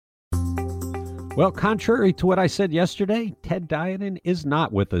Well, contrary to what I said yesterday, Ted Diaden is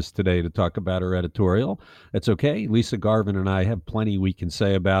not with us today to talk about her editorial. That's okay. Lisa Garvin and I have plenty we can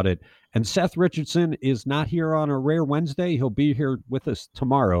say about it. And Seth Richardson is not here on a rare Wednesday. He'll be here with us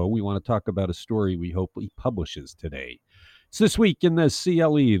tomorrow. We want to talk about a story we hope he publishes today. It's This Week in the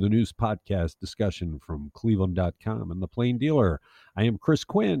CLE, the news podcast discussion from Cleveland.com and The Plain Dealer. I am Chris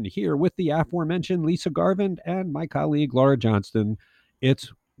Quinn here with the aforementioned Lisa Garvin and my colleague Laura Johnston.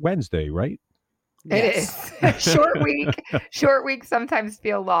 It's Wednesday, right? Yes. It is. Short week. Short weeks sometimes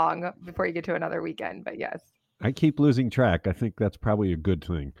feel long before you get to another weekend, but yes. I keep losing track. I think that's probably a good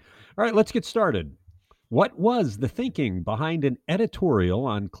thing. All right, let's get started. What was the thinking behind an editorial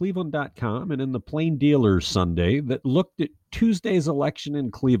on Cleveland.com and in the Plain Dealer Sunday that looked at Tuesday's election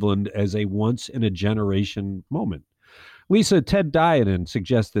in Cleveland as a once-in-a-generation moment? Lisa, Ted Diaden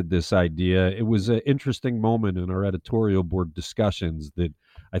suggested this idea. It was an interesting moment in our editorial board discussions that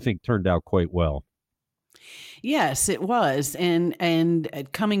I think turned out quite well. Yes, it was. And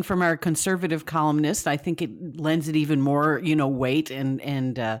coming from our conservative columnist, I think it lends it even more, weight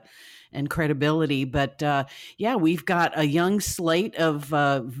and credibility. But yeah, we've got a young slate of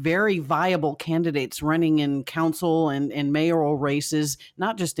very viable candidates running in council and mayoral races,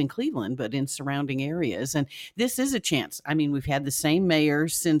 not just in Cleveland, but in surrounding areas. And this is a chance. I mean, we've had the same mayor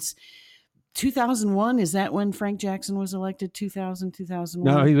since 2001. Is that when Frank Jackson was elected? 2001?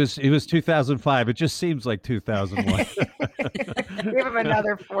 No, he was 2005. It just seems like 2001. Give him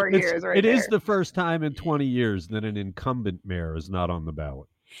another 4 years. It is the first time in 20 years that an incumbent mayor is not on the ballot.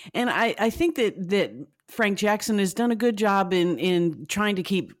 And I think that Frank Jackson has done a good job in trying to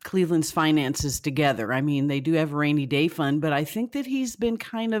keep Cleveland's finances together. I mean, they do have a rainy day fund, but I think that he's been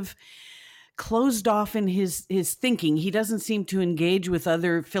kind of closed off in his thinking. He doesn't seem to engage with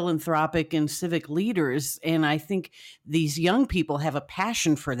other philanthropic and civic leaders. And I think these young people have a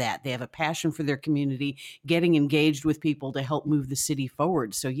passion for that. They have a passion for their community, getting engaged with people to help move the city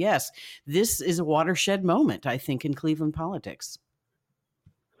forward. So yes, this is a watershed moment, I think, in Cleveland politics.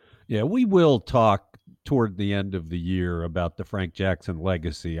 Yeah, we will talk toward the end of the year about the Frank Jackson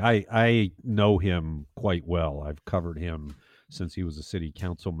legacy. I know him quite well. I've covered him since he was a city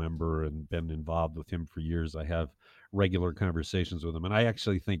council member and been involved with him for years. I have regular conversations with him, and I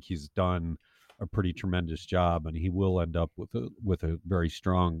actually think he's done a pretty tremendous job, and he will end up with a very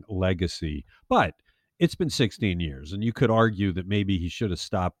strong legacy. But it's been 16 years, and you could argue that maybe he should have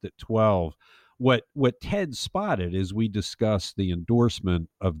stopped at 12. What Ted spotted as we discussed the endorsement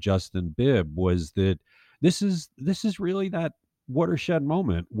of Justin Bibb was that this is really that watershed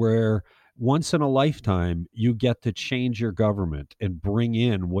moment where once in a lifetime you get to change your government and bring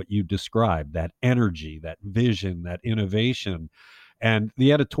in what you described, that energy, that vision, that innovation. And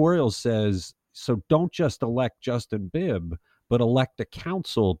the editorial says, so don't just elect Justin Bibb, but elect a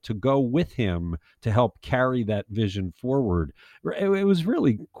council to go with him to help carry that vision forward. It was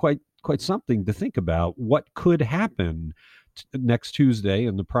really quite something to think about. What could happen next Tuesday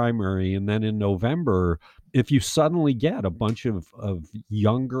in the primary and then in November if you suddenly get a bunch of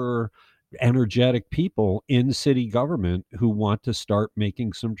younger, energetic people in city government who want to start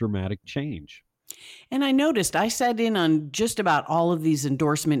making some dramatic change. And I noticed I sat in on just about all of these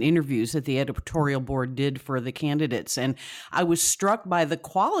endorsement interviews that the editorial board did for the candidates. And I was struck by the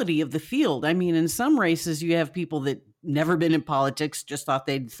quality of the field. I mean, in some races, you have people that never been in politics, just thought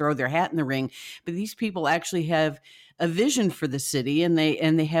they'd throw their hat in the ring. But these people actually have a vision for the city, and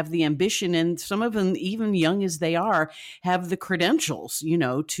they have the ambition, and some of them, even young as they are, have the credentials,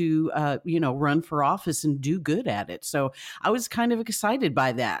 to run for office and do good at it. So I was kind of excited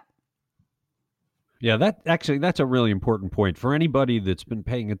by that. Yeah, that's a really important point for anybody that's been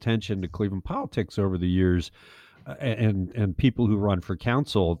paying attention to Cleveland politics over the years. And people who run for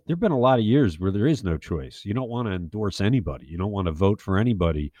council, there have been a lot of years where there is no choice. You don't want to endorse anybody. You don't want to vote for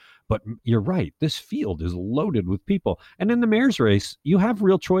anybody. But you're right. This field is loaded with people. And in the mayor's race, you have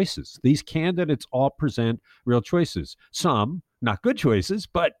real choices. These candidates all present real choices. Some not good choices,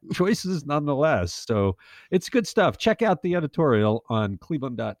 but choices nonetheless. So it's good stuff. Check out the editorial on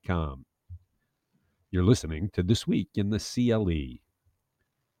Cleveland.com. You're listening to This Week in the CLE.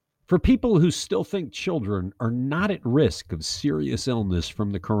 For people who still think children are not at risk of serious illness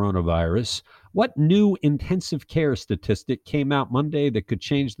from the coronavirus, what new intensive care statistic came out Monday that could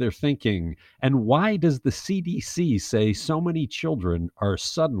change their thinking? And why does the CDC say so many children are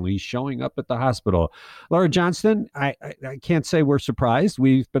suddenly showing up at the hospital? Laura Johnston, I can't say we're surprised.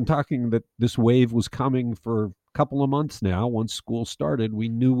 We've been talking that this wave was coming for a couple of months now. Once school started, we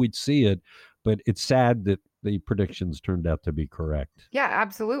knew we'd see it. But it's sad that the predictions turned out to be correct. Yeah,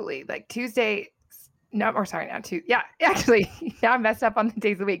 absolutely. Like Tuesday No, or sorry, not Tuesday. Yeah, actually, now I'm messed up on the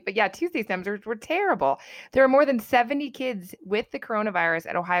days of the week. But yeah, Tuesday's numbers were terrible. There are more than 70 kids with the coronavirus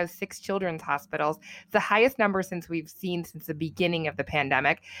at Ohio's 6 children's hospitals. It's the highest number since we've seen since the beginning of the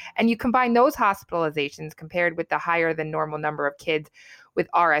pandemic. And you combine those hospitalizations compared with the higher than normal number of kids with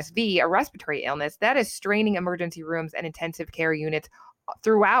RSV, a respiratory illness, that is straining emergency rooms and intensive care units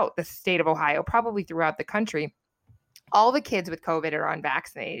throughout the state of Ohio, probably throughout the country. All the kids with COVID are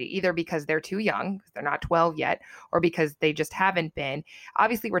unvaccinated, either because they're too young, because they're not 12 yet, or because they just haven't been.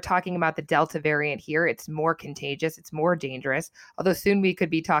 Obviously, we're talking about the Delta variant here. It's more contagious, it's more dangerous, although soon we could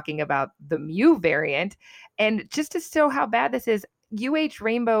be talking about the Mu variant. And just to show how bad this is,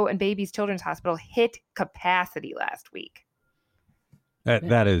 Rainbow and Babies Children's Hospital hit capacity last week.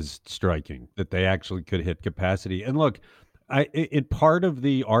 That is striking that they actually could hit capacity. And look, part of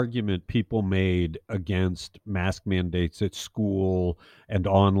the argument people made against mask mandates at school and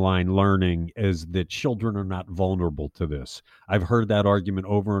online learning is that children are not vulnerable to this. I've heard that argument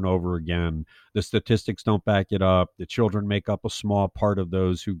over and over again. The statistics don't back it up. The children make up a small part of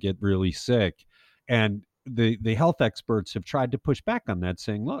those who get really sick. And the health experts have tried to push back on that,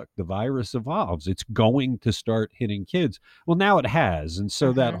 saying, look, the virus evolves. It's going to start hitting kids. Well, now it has. And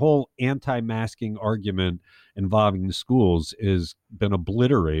so that whole anti-masking argument involving the schools has been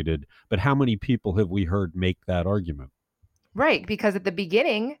obliterated. But how many people have we heard make that argument? Right, because at the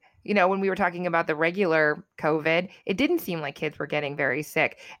beginning, when we were talking about the regular COVID, it didn't seem like kids were getting very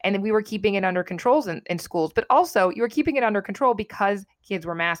sick. And we were keeping it under controls in schools. But also, you were keeping it under control because kids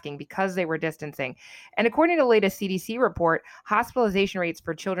were masking, because they were distancing. And according to the latest CDC report, hospitalization rates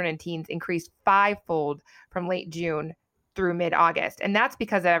for children and teens increased 5-fold from late June through mid-August. And that's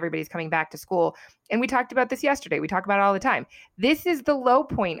because everybody's coming back to school. And we talked about this yesterday. We talk about it all the time. This is the low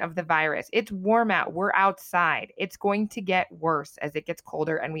point of the virus. It's warm out. We're outside. It's going to get worse as it gets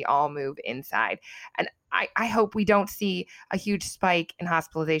colder and we all move inside. And I hope we don't see a huge spike in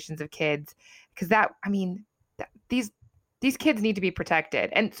hospitalizations of kids, because these kids need to be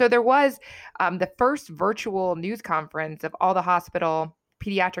protected. And so there was the first virtual news conference of all the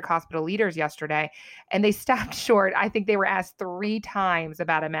pediatric hospital leaders yesterday, and they stopped short. I think they were asked 3 times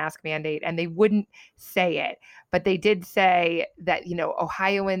about a mask mandate and they wouldn't say it, but they did say that,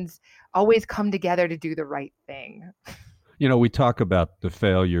 Ohioans always come together to do the right thing. We talk about the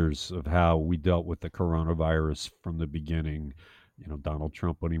failures of how we dealt with the coronavirus from the beginning. Donald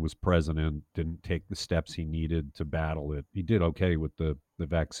Trump, when he was president, didn't take the steps he needed to battle it. He did okay with the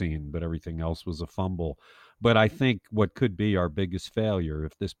vaccine, but everything else was a fumble. But I think what could be our biggest failure,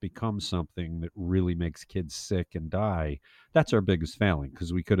 if this becomes something that really makes kids sick and die, that's our biggest failing,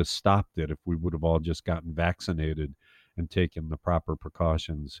 because we could have stopped it if we would have all just gotten vaccinated and taken the proper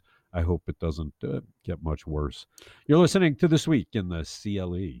precautions. I hope it doesn't get much worse. You're listening to This Week in the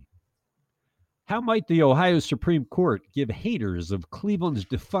CLE. How might the Ohio Supreme Court give haters of Cleveland's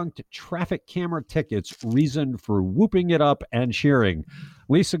defunct traffic camera tickets reason for whooping it up and cheering?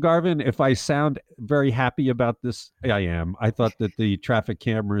 Lisa Garvin, if I sound very happy about this, I am. I thought that the traffic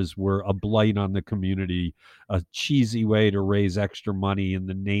cameras were a blight on the community, a cheesy way to raise extra money in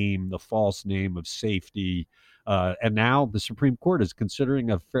the false name of safety. And now the Supreme Court is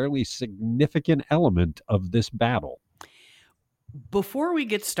considering a fairly significant element of this battle. Before we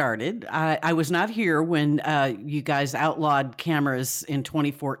get started, I was not here when you guys outlawed cameras in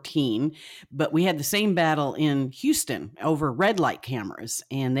 2014, but we had the same battle in Houston over red light cameras,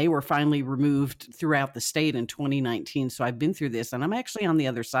 and they were finally removed throughout the state in 2019. So I've been through this, and I'm actually on the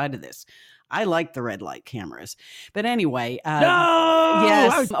other side of this. I like the red light cameras. But anyway,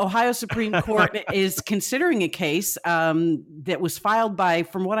 yes, Ohio Supreme Court is considering a case that was filed by,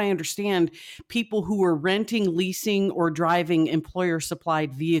 from what I understand, people who were renting, leasing, or driving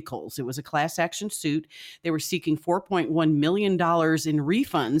employer-supplied vehicles. It was a class action suit. They were seeking $4.1 million in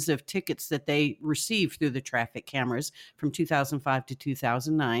refunds of tickets that they received through the traffic cameras from 2005 to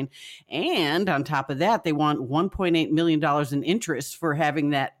 2009. And on top of that, they want $1.8 million in interest for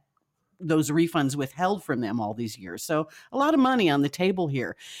having those refunds withheld from them all these years. So a lot of money on the table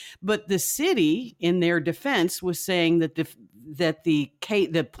here. But the city, in their defense, was saying that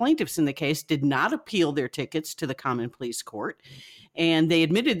the plaintiffs in the case did not appeal their tickets to the common pleas court, and they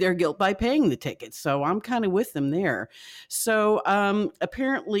admitted their guilt by paying the tickets. So I'm kind of with them there. So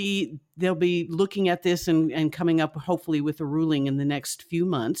apparently they'll be looking at this and coming up hopefully with a ruling in the next few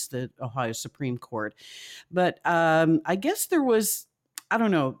months, the Ohio Supreme Court. But I guess there was, I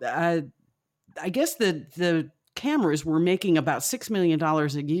don't know. I guess the cameras were making about $6 million a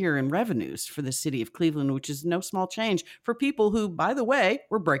year in revenues for the city of Cleveland, which is no small change for people who, by the way,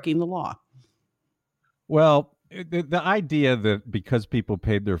 were breaking the law. Well, The idea that because people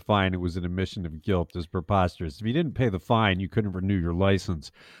paid their fine, it was an admission of guilt is preposterous. If you didn't pay the fine, you couldn't renew your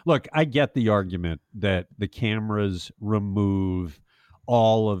license. Look, I get the argument that the cameras remove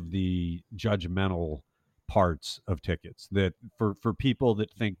all of the judgmental parts of tickets. That for people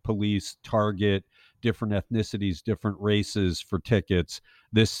that think police target different ethnicities, different races for tickets,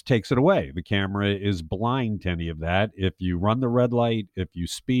 this takes it away. The camera is blind to any of that. If you run the red light, if you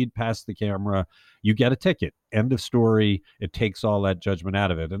speed past the camera, you get a ticket. End of story. It takes all that judgment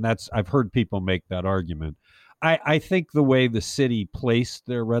out of it. And I've heard people make that argument. I think the way the city placed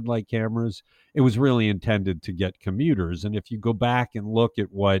their red light cameras, it was really intended to get commuters. And if you go back and look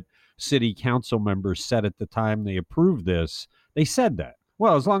at what city council members said at the time they approved this, they said that.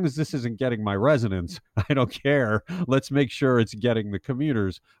 Well, as long as this isn't getting my residents, I don't care. Let's make sure it's getting the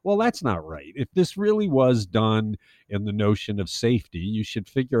commuters. Well, that's not right. If this really was done in the notion of safety, you should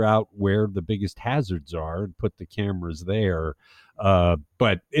figure out where the biggest hazards are and put the cameras there.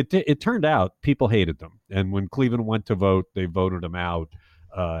 But it turned out people hated them. And when Cleveland went to vote, they voted them out.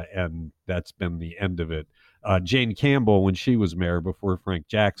 And that's been the end of it. Jane Campbell, when she was mayor before Frank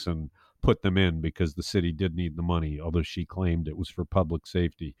Jackson, put them in because the city did need the money, although she claimed it was for public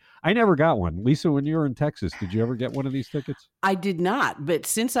safety. I never got one. Lisa, when you were in Texas, did you ever get one of these tickets? I did not, but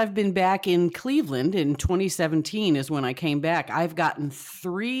since I've been back in Cleveland in 2017 is when I came back, I've gotten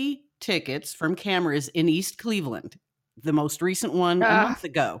 3 tickets from cameras in East Cleveland. The most recent one a month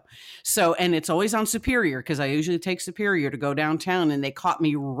ago. So, and it's always on Superior because I usually take Superior to go downtown, and they caught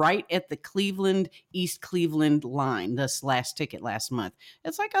me right at the East Cleveland line, this last ticket last month.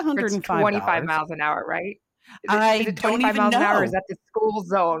 It's like $105. It's 25 miles an hour, right? I Is it don't 25 even miles an hour? Or know. is that the school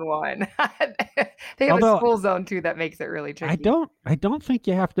zone one? They have Although, a school zone too that makes it really tricky. I don't think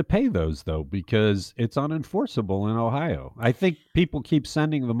you have to pay those though, because it's unenforceable in Ohio. I think people keep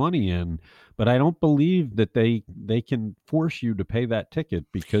sending the money in, but I don't believe that they can force you to pay that ticket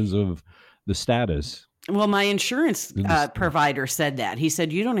because of the status. Well, my insurance provider said that. He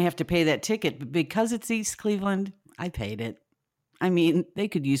said, you don't have to pay that ticket, but because it's East Cleveland, I paid it. I mean, they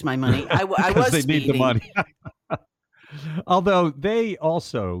could use my money. I was they speeding. need the money. Although they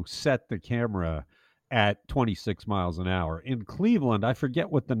also set the camera at 26 miles an hour. In Cleveland, I forget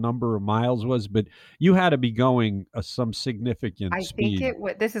what the number of miles was, but you had to be going some significant speed.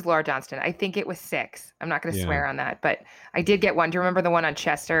 Think this is Laura Johnston. I think it was 6. I'm not going to swear on that, but I did get one. Do you remember the one on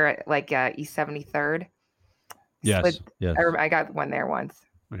Chester, like East 73rd? Yes. Yes. I got one there once.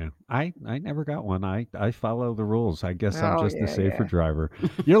 Yeah. I never got one. I follow the rules. I guess I'm just a safer driver.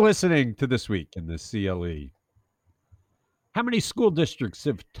 You're listening to This Week in the CLE. How many school districts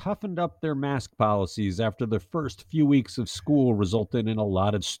have toughened up their mask policies after the first few weeks of school resulted in a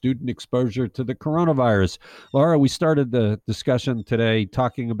lot of student exposure to the coronavirus? Laura, we started the discussion today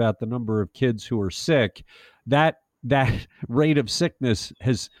talking about the number of kids who are sick. That rate of sickness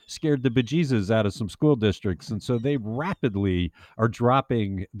has scared the bejesus out of some school districts. And so they rapidly are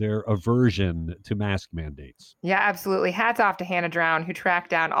dropping their aversion to mask mandates. Yeah, absolutely. Hats off to Hannah Drown, who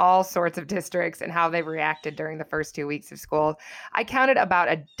tracked down all sorts of districts and how they reacted during the first 2 weeks of school. I counted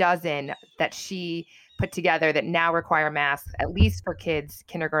about a dozen that she put together that now require masks, at least for kids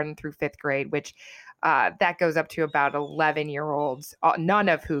kindergarten through 5th grade, which that goes up to about 11-year-olds, none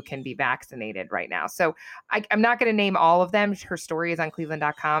of who can be vaccinated right now. So I'm not going to name all of them. Her story is on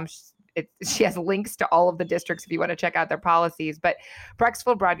cleveland.com. She has links to all of the districts if you want to check out their policies. But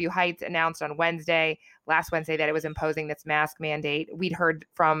Brecksville Broadview Heights announced on last Wednesday, that it was imposing this mask mandate. We'd heard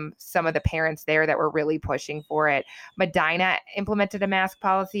from some of the parents there that were really pushing for it. Medina implemented a mask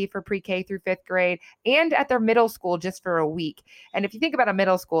policy for pre-K through 5th grade and at their middle school just for a week. And if you think about a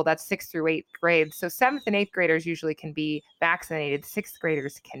middle school, that's 6th through 8th grade. So 7th and 8th graders usually can be vaccinated. 6th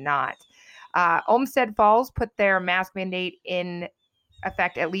graders cannot. Olmsted Falls put their mask mandate in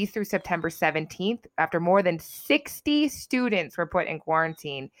effect at least through September 17th after more than 60 students were put in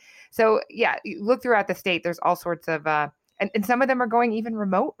quarantine. So yeah, you look throughout the state, there's all sorts of, and some of them are going even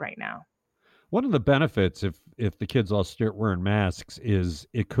remote right now. One of the benefits, if the kids all start wearing masks, is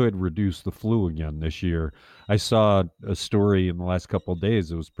it could reduce the flu again this year. I saw a story in the last couple of days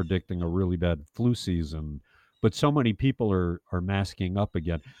that was predicting a really bad flu season, but so many people are masking up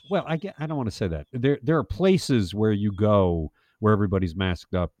again. Well, I don't want to say that. There are places where you go where everybody's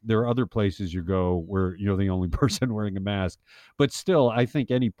masked up. There are other places you go where you're the only person wearing a mask. But still, I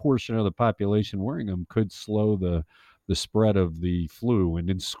think any portion of the population wearing them could slow the spread of the flu. And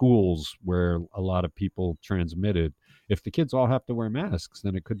in schools where a lot of people transmit it, if the kids all have to wear masks,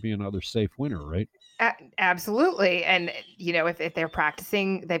 then it could be another safe winter, right? Absolutely. And, if they're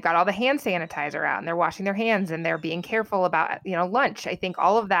practicing, they've got all the hand sanitizer out and they're washing their hands and they're being careful about, lunch. I think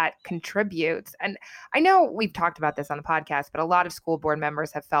all of that contributes. And I know we've talked about this on the podcast, but a lot of school board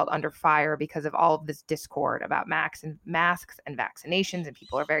members have felt under fire because of all of this discord about masks and vaccinations, and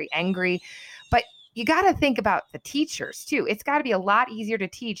people are very angry. But you got to think about the teachers too. It's got to be a lot easier to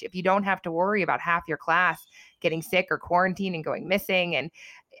teach if you don't have to worry about half your class getting sick or quarantined and going missing. And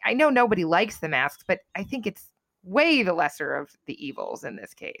I know nobody likes the masks, but I think it's way the lesser of the evils in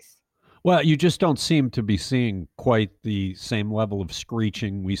this case. Well, you just don't seem to be seeing quite the same level of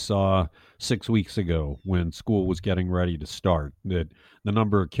screeching we saw 6 weeks ago when school was getting ready to start. That the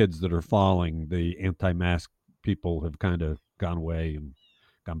number of kids that are falling, the anti-mask people have kind of gone away and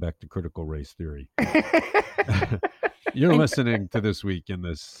gone back to critical race theory. You're listening to This Week in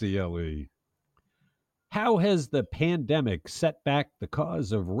the CLE. How has the pandemic set back the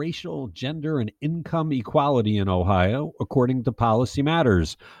cause of racial, gender, and income equality in Ohio, according to Policy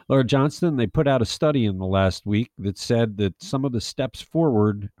Matters? Laura Johnston, they put out a study in the last week that said that some of the steps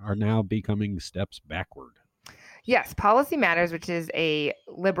forward are now becoming steps backward. Yes, Policy Matters, which is a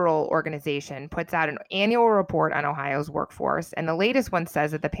liberal organization, puts out an annual report on Ohio's workforce. And the latest one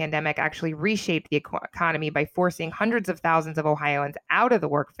says that the pandemic actually reshaped the economy by forcing hundreds of thousands of Ohioans out of the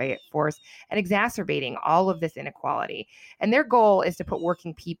workforce and exacerbating all of this inequality. And their goal is to put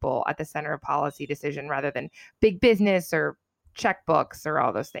working people at the center of policy decision rather than big business or checkbooks or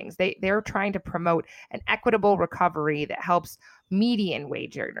all those things. They're trying to promote an equitable recovery that helps median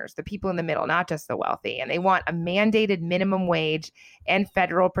wage earners, the people in the middle, not just the wealthy. And they want a mandated minimum wage and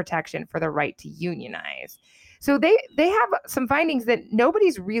federal protection for the right to unionize. So they have some findings that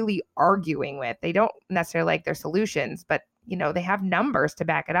nobody's really arguing with. They don't necessarily like their solutions, but they have numbers to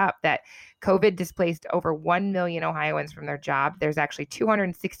back it up, that COVID displaced over 1 million Ohioans from their job. There's actually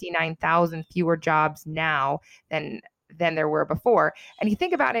 269,000 fewer jobs now than there were before. And you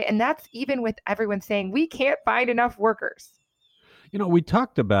think about it, and that's even with everyone saying we can't find enough workers. We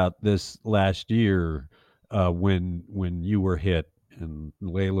talked about this last year when you were hit and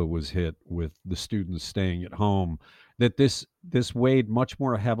Layla was hit with the students staying at home, that this weighed much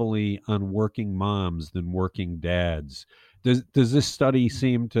more heavily on working moms than working dads. Does this study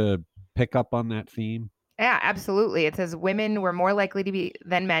seem to pick up on that theme? Yeah, absolutely. It says women were more likely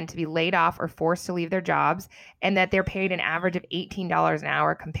than men to be laid off or forced to leave their jobs, and that they're paid an average of $18 an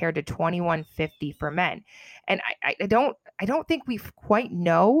hour compared to $21.50 for men. And I don't think we quite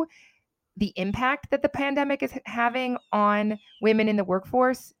know the impact that the pandemic is having on women in the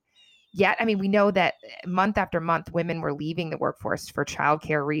workforce yet. I mean, we know that month after month, women were leaving the workforce for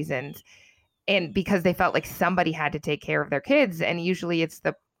childcare reasons, and because they felt like somebody had to take care of their kids, and usually it's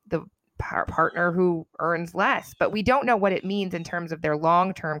the partner who earns less. But we don't know what it means in terms of their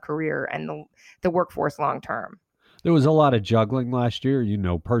long-term career and the workforce long-term. There was a lot of juggling last year.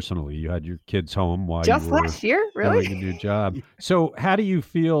 Personally, you had your kids home while just you were last year, really doing a new job. So how do you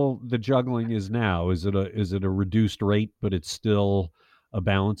feel the juggling is now? Is it a reduced rate, but it's still a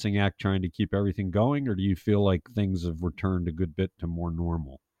balancing act trying to keep everything going? Or do you feel like things have returned a good bit to more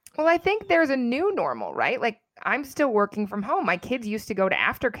normal? Well, I think there's a new normal, right? Like, I'm still working from home. My kids used to go to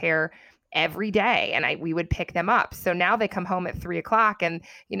aftercare every day, and we would pick them up. So now they come home at 3:00 and,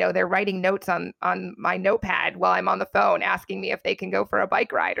 they're writing notes on my notepad while I'm on the phone asking me if they can go for a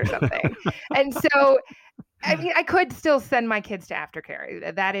bike ride or something. And so, I mean, I could still send my kids to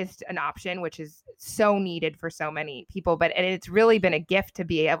aftercare. That is an option, which is so needed for so many people. But it's really been a gift to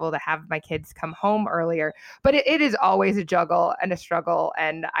be able to have my kids come home earlier. But it is always a juggle and a struggle.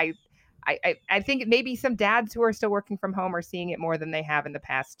 And I think maybe some dads who are still working from home are seeing it more than they have in the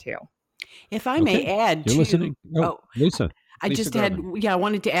past too. If I may add, you're listening. Lisa. I just had, I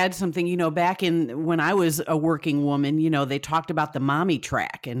wanted to add something, back when I was a working woman, they talked about the mommy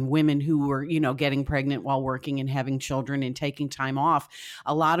track and women who were, getting pregnant while working and having children and taking time off.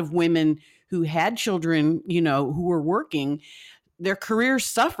 A lot of women who had children, who were working, their careers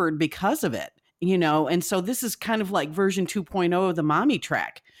suffered because of it, and so this is kind of like version 2.0 of the mommy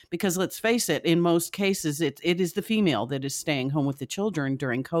track. Because let's face it, in most cases, it is the female that is staying home with the children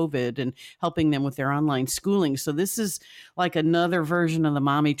during COVID and helping them with their online schooling. So this is like another version of the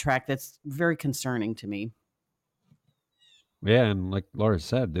mommy track that's very concerning to me. Yeah, and like Laura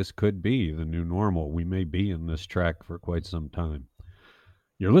said, this could be the new normal. We may be in this track for quite some time.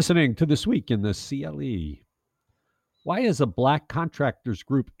 You're listening to This Week in the CLE. Why is a black contractors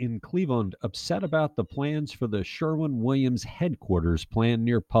group in Cleveland upset about the plans for the Sherwin-Williams headquarters planned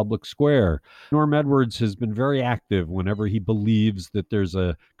near Public Square? Norm Edwards has been very active whenever he believes that there's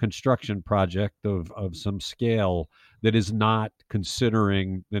a construction project of some scale that is not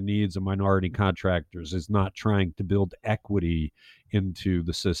considering the needs of minority contractors, is not trying to build equity into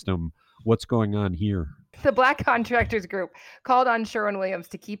the system. What's going on here? The Black Contractors Group called on Sherwin-Williams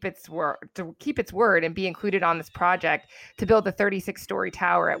to keep its word and be included on this project to build the 36-story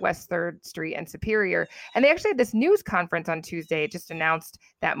tower at West 3rd Street and Superior. And they actually had this news conference on Tuesday, just announced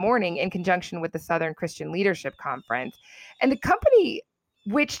that morning in conjunction with the Southern Christian Leadership Conference. And the company,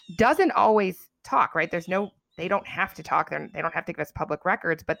 which doesn't always talk, right? They don't have to talk. They don't have to give us public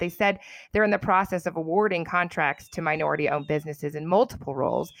records, but they said they're in the process of awarding contracts to minority-owned businesses in multiple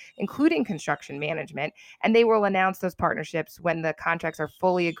roles, including construction management, and they will announce those partnerships when the contracts are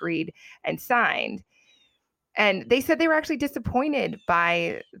fully agreed and signed. And they said they were actually disappointed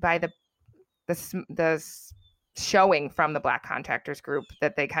by the showing from the Black Contractors Group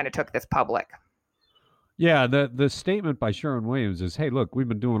that they kind of took this public. Yeah, the statement by Sherwin-Williams is, "Hey, look, we've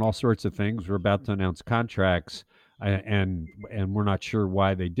been doing all sorts of things. We're about to announce contracts, and we're not sure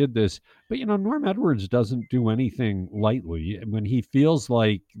why they did this." But Norm Edwards doesn't do anything lightly. When he feels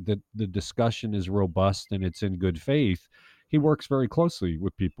like the discussion is robust and it's in good faith, he works very closely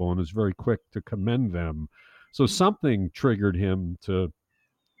with people and is very quick to commend them. So something triggered him to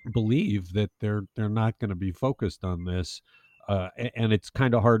believe that they're not going to be focused on this, and it's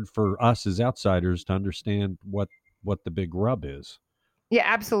kind of hard for us as outsiders to understand what the big rub is. Yeah,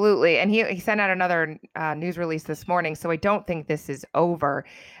 absolutely. And he sent out another news release this morning. So I don't think this is over.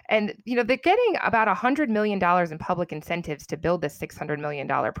 And, they're getting about $100 million in public incentives to build this $600 million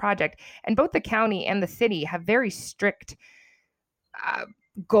project. And both the county and the city have very strict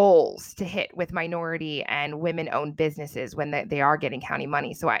goals to hit with minority and women-owned businesses when they are getting county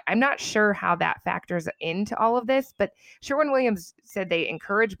money. So I'm not sure how that factors into all of this, but Sherwin-Williams said they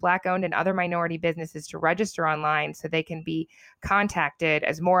encourage Black-owned and other minority businesses to register online so they can be contacted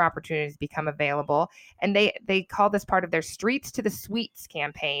as more opportunities become available. And they call this part of their Streets to the Suites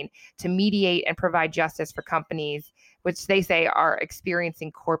campaign to mediate and provide justice for companies which they say are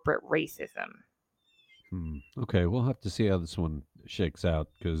experiencing corporate racism. Okay, we'll have to see how this one shakes out,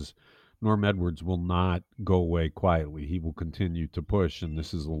 because Norm Edwards will not go away quietly. He will continue to push, and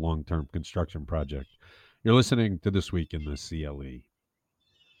this is a long-term construction project. You're listening to This Week in the CLE.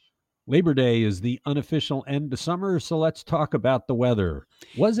 Labor Day is the unofficial end to summer, so let's talk about the weather.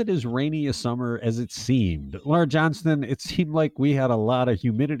 Was it as rainy a summer as it seemed? Laura Johnston, it seemed like we had a lot of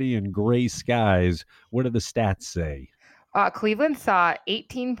humidity and gray skies. What do the stats say? Cleveland saw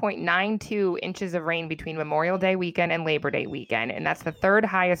 18.92 inches of rain between Memorial Day weekend and Labor Day weekend, and that's the third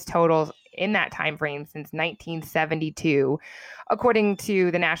highest total in that time frame since 1972, according to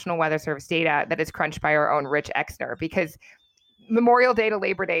the National Weather Service data that is crunched by our own Rich Exner, because Memorial Day to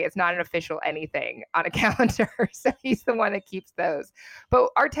Labor Day is not an official anything on a calendar, so he's the one that keeps those.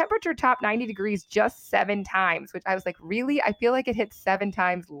 But our temperature topped 90 degrees just 7 times, which I was like, really? I feel like it hit 7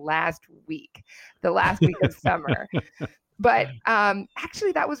 times last week, the last week of summer. But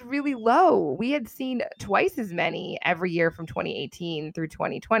actually, that was really low. We had seen twice as many every year from 2018 through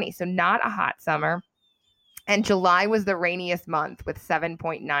 2020. So not a hot summer. And July was the rainiest month with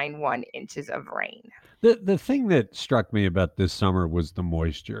 7.91 inches of rain. The thing that struck me about this summer was the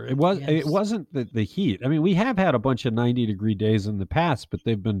moisture. It wasn't the heat. I mean, we have had a bunch of 90-degree days in the past, but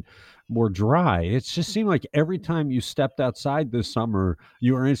they've been more dry. It just seemed like every time you stepped outside this summer,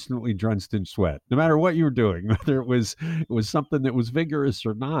 you were instantly drenched in sweat, no matter what you were doing, whether it was something that was vigorous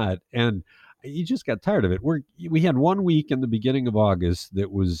or not. And you just got tired of it. We had 1 week in the beginning of August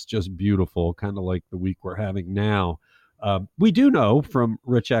that was just beautiful, kind of like the week we're having now. We do know from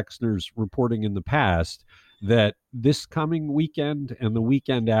Rich Exner's reporting in the past that this coming weekend and the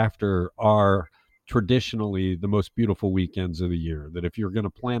weekend after are traditionally the most beautiful weekends of the year. That if you're going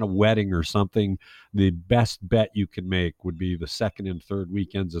to plan a wedding or something, the best bet you can make would be the second and third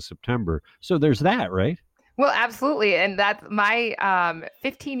weekends of September. So there's that, right? Well, absolutely. And that's my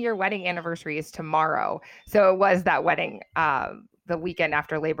 15-year wedding anniversary is tomorrow. So it was that wedding the weekend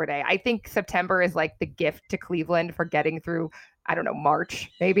after Labor Day. I think September is like the gift to Cleveland for getting through, I don't know,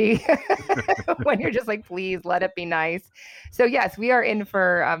 March, maybe, when you're just like, please let it be nice. So yes, we are in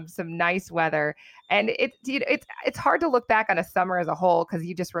for some nice weather. And it's hard to look back on a summer as a whole because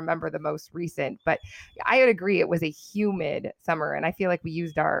you just remember the most recent. But I would agree it was a humid summer. And I feel like we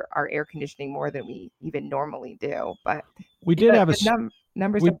used our air conditioning more than we even normally do. But we did have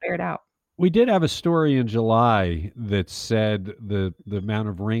numbers have bared out. We did have a story in July that said the amount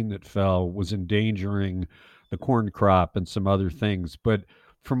of rain that fell was endangering the corn crop and some other things. But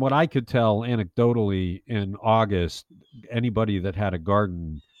from what I could tell anecdotally, in August, anybody that had a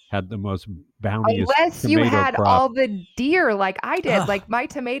garden had the most bounteous Unless you tomato had crop. all the deer like I did. Ugh. Like my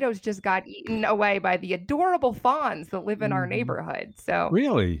tomatoes just got eaten away by the adorable fawns that live in our neighborhood. So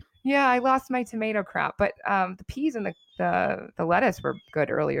Really? yeah, I lost my tomato crop, but the peas and the lettuce were good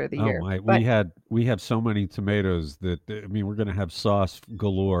earlier the Oh year. my, But we have so many tomatoes that I mean we're gonna have sauce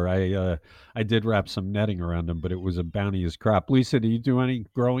galore. I did wrap some netting around them, but it was a bounteous crop. Lisa, do you do any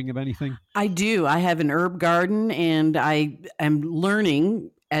growing of anything? I do. I have an herb garden, and I am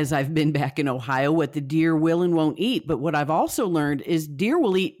learning as I've been back in Ohio what the deer will and won't eat. But what I've also learned is deer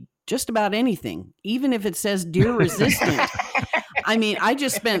will eat just about anything, even if it says deer resistant. I mean, I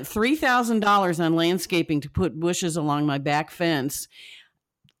just spent $3,000 on landscaping to put bushes along my back fence.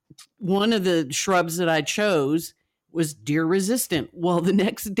 One of the shrubs that I chose was deer resistant. Well, the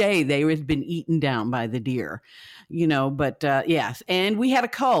next day they had been eaten down by the deer, but yes. And we had a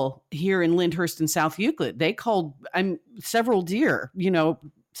cull here in Lyndhurst and South Euclid. They culled several deer,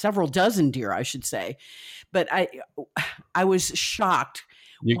 several dozen deer, I should say. But I was shocked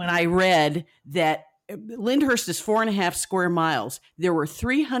when I read that Lyndhurst is 4.5 square miles. There were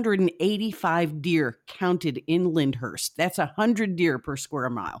 385 deer counted in Lyndhurst. That's 100 deer per square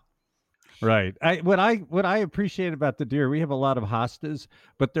mile. Right. What I appreciate about the deer, we have a lot of hostas,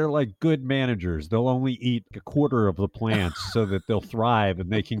 but they're like good managers. They'll only eat a quarter of the plants so that they'll thrive and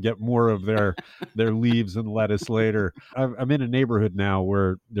they can get more of their leaves and lettuce later. I'm in a neighborhood now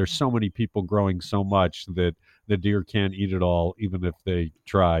where there's so many people growing so much that the deer can't eat it all, even if they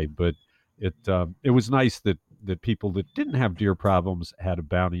try. But it was nice that people that didn't have deer problems had a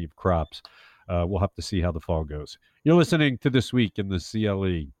bounty of crops. We'll have to see how the fall goes. You're listening to This Week in the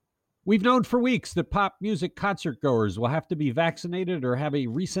CLE. We've known for weeks that pop music concert goers will have to be vaccinated or have a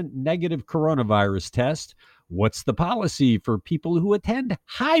recent negative coronavirus test. What's the policy for people who attend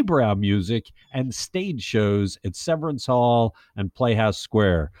highbrow music and stage shows at Severance Hall and Playhouse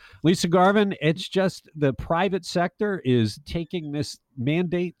Square? Lisa Garvin, it's just the private sector is taking this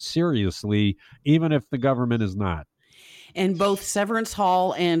mandate seriously, even if the government is not. And both Severance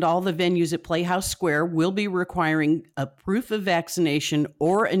Hall and all the venues at Playhouse Square will be requiring a proof of vaccination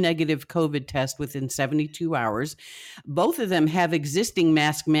or a negative COVID test within 72 hours. Both of them have existing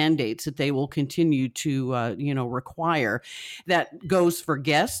mask mandates that they will continue to, require. That goes for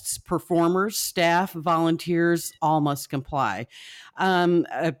guests, performers, staff, volunteers, all must comply.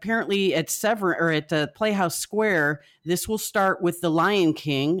 Apparently at Playhouse Square, this will start with The Lion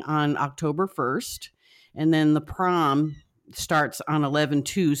King on October 1st. And then the prom starts on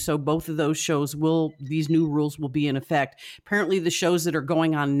 11/2. So both of those shows these new rules will be in effect. Apparently the shows that are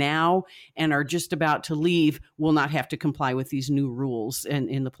going on now and are just about to leave will not have to comply with these new rules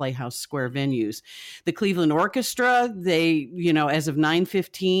in the Playhouse Square venues. The Cleveland Orchestra, they, as of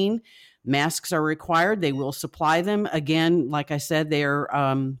 9/15, masks are required. They will supply them. Again, like I said, they're,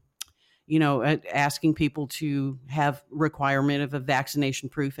 asking people to have requirement of a vaccination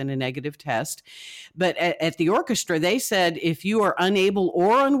proof and a negative test. But at the orchestra, they said if you are unable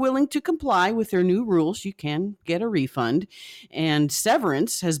or unwilling to comply with their new rules, you can get a refund. And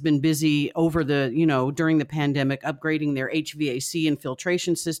Severance has been busy during the pandemic, upgrading their HVAC and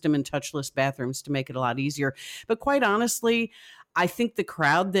filtration system and touchless bathrooms to make it a lot easier. But quite honestly, I think the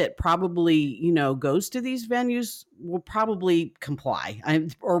crowd that probably, goes to these venues will probably comply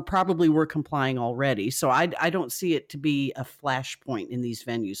or probably were complying already. So I don't see it to be a flashpoint in these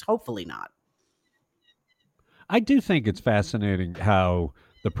venues. Hopefully not. I do think it's fascinating how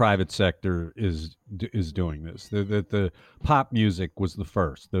the private sector is doing this. The pop music was the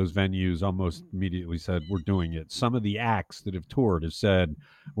first. Those venues almost immediately said, we're doing it. Some of the acts that have toured have said,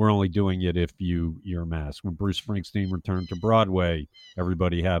 we're only doing it if you're masked. When Bruce Springsteen returned to Broadway,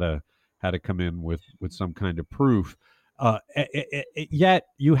 everybody had to come in with some kind of proof. Yet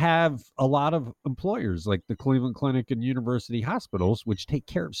you have a lot of employers like the Cleveland Clinic and university hospitals, which take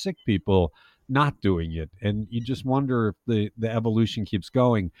care of sick people, not doing it. And you just wonder if the evolution keeps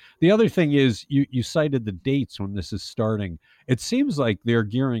going. The other thing is you cited the dates when this is starting. It seems like they're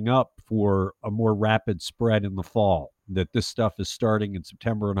gearing up for a more rapid spread in the fall, that this stuff is starting in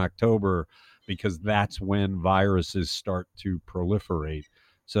September and October because that's when viruses start to proliferate.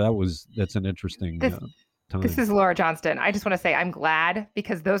 So that's an interesting time. This is Laura Johnston. I just want to say I'm glad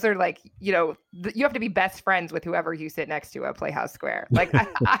because those are like, you have to be best friends with whoever you sit next to at Playhouse Square. Like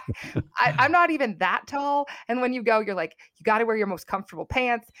I'm not even that tall. And when you go, you're like, you got to wear your most comfortable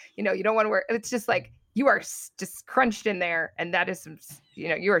pants. You don't want to wear, it's just like, you are just crunched in there. And that is some,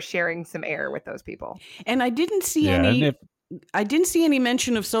 you are sharing some air with those people. And I didn't see any I didn't see any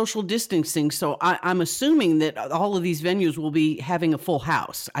mention of social distancing, so I'm assuming that all of these venues will be having a full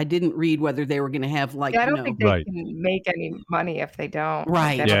house. I didn't read whether they were going to have like, Yeah, I don't think they Right. can make any money if they don't.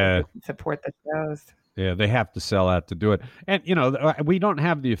 Right. Like, I don't Yeah. think they can support the shows. Yeah, they have to sell out to do it. And, we don't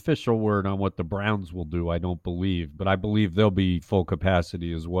have the official word on what the Browns will do, I don't believe, but I believe they'll be full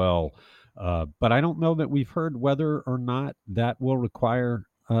capacity as well. But I don't know that we've heard whether or not that will require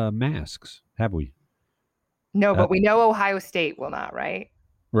masks, have we? No, but we know Ohio State will not, right?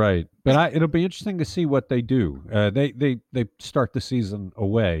 Right. But it'll be interesting to see what they do. They start the season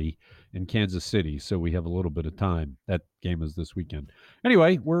away in Kansas City, so we have a little bit of time. That game is this weekend.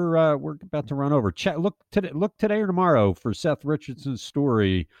 Anyway, we're about to run over. Look today or tomorrow for Seth Richardson's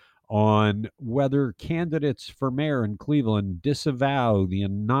story on whether candidates for mayor in Cleveland disavow the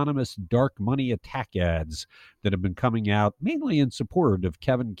anonymous dark money attack ads that have been coming out, mainly in support of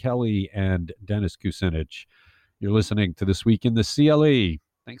Kevin Kelly and Dennis Kucinich. You're listening to This Week in the CLE.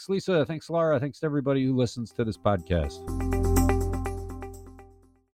 Thanks, Lisa. Thanks, Laura. Thanks to everybody who listens to this podcast.